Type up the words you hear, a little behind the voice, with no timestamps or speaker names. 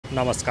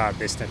नमस्कार,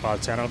 देश नेपाल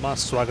च्यानलमा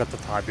स्वागत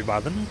तथा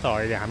अभिवादन। त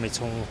अहिले हामी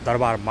छौँ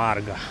दरबार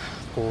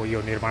मार्गको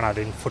यो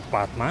निर्माणाधीन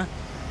फुटपाथमा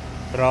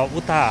र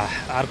उता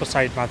अर्को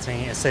साइडमा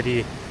चाहिँ यसरी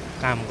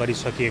काम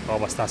गरिसकिएको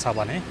अवस्था छ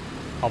भने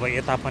अब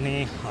यता पनि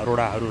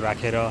रोडाहरू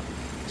राखेर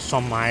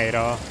सम्माएर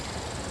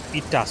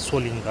इट्टा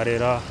सोलिङ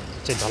गरेर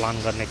चाहिँ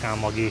ढलान गर्ने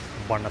काम अघि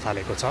बढ्न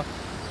थालेको छ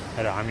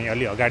र हामी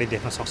अलि अगाडि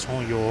देख्न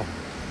सक्छौँ यो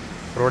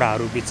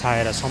रोडाहरू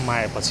बिछाएर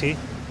सम्माएपछि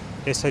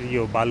यसरी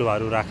यो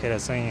बालुवाहरू राखेर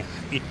चाहिँ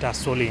इट्टा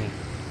सोलिङ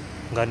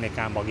गर्ने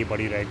काम अघि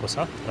बढिरहेको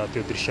छ र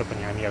त्यो दृश्य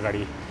पनि हामी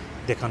अगाडि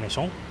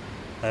देख्नेछौँ।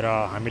 र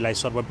हामीलाई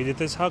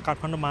सर्वविदितै छ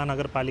काठमाडौँ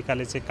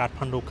महानगरपालिकाले चाहिँ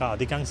काठमाडौँका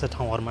अधिकांश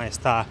ठाउँहरूमा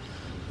यस्ता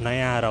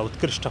नयाँ र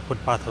उत्कृष्ट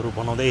फुटपाथहरू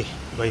बनाउँदै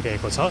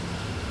गइरहेको छ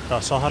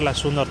र सहरलाई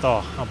सुन्दर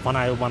त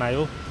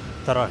बनायो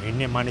तर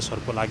हिँड्ने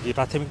मानिसहरूको लागि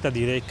प्राथमिकता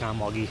दिँदै काम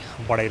अघि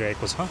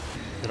बढाइरहेको छ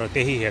र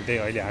त्यही हेर्दै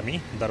अहिले हामी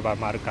दरबार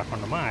मार्ग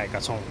काठमाडौँमा आएका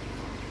छौँ।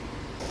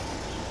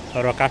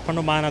 र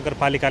काठमाडौँ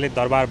महानगरपालिकाले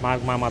दरबार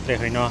मार्गमा मात्रै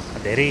होइन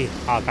धेरै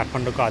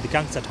काठमाडौँका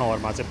अधिकांश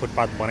ठाउँहरूमा चाहिँ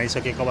फुटपाथ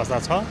बनाइसकेको अवस्था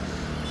छ।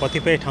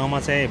 कतिपय ठाउँमा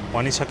चाहिँ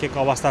बनिसकेको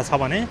अवस्था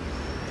छ भने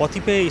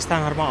कतिपय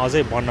स्थानहरूमा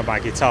अझै बन्न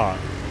बाँकी छ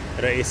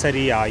र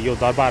यसरी यो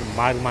दरबार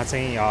मार्गमा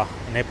चाहिँ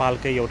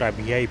नेपालकै एउटा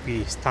भिआइपी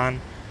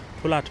स्थान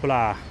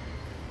ठुला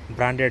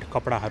ब्रान्डेड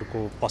कपडाहरूको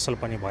पसल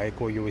पनि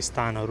भएको यो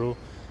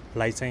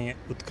स्थानहरूलाई चाहिँ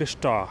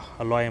उत्कृष्ट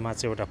लयमा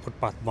चाहिँ एउटा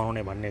फुटपाथ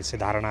बनाउने भन्ने चाहिँ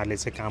धारणाले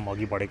चाहिँ काम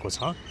अघि बढेको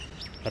छ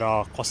र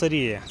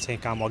कसरी चाहिँ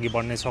काम अघि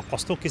बढ्नेछ,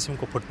 कस्तो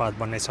किसिमको फुटपाथ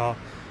बन्नेछ,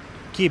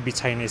 के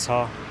बिछाइनेछ,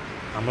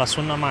 हामीलाई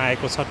सुन्नमा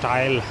आएको छ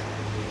टाइल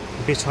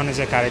बिछाउने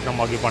चाहिँ कार्यक्रम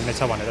अघि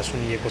बढ्नेछ भनेर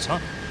सुनिएको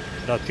छ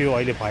र त्यो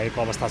अहिले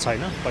भएको अवस्था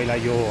छैन। पहिला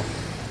यो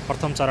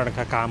प्रथम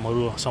चरणका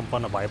कामहरू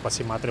सम्पन्न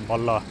भएपछि मात्रै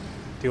बल्ल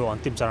त्यो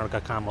अन्तिम चरणका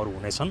कामहरू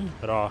हुनेछन्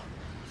र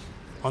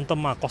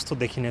अन्तमा कस्तो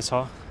देखिनेछ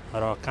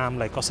र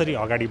कामलाई कसरी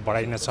अगाडि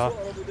बढाइनेछ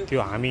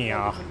त्यो हामी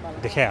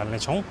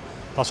देखाइहाल्नेछौँ।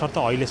 तसर्थ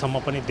अहिलेसम्म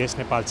पनि देश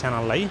नेपाल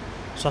च्यानललाई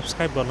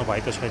सब्सक्राइब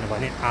गर्नुभएको छैन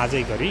भने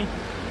आजै गरी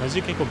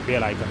नजिकैको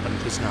बेल आइकन पनि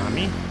थिच्न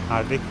हामी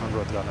हार्दिक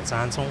अनुरोध गर्न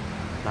चाहन्छौँ।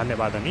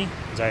 धन्यवाद अनि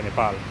जय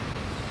नेपाल।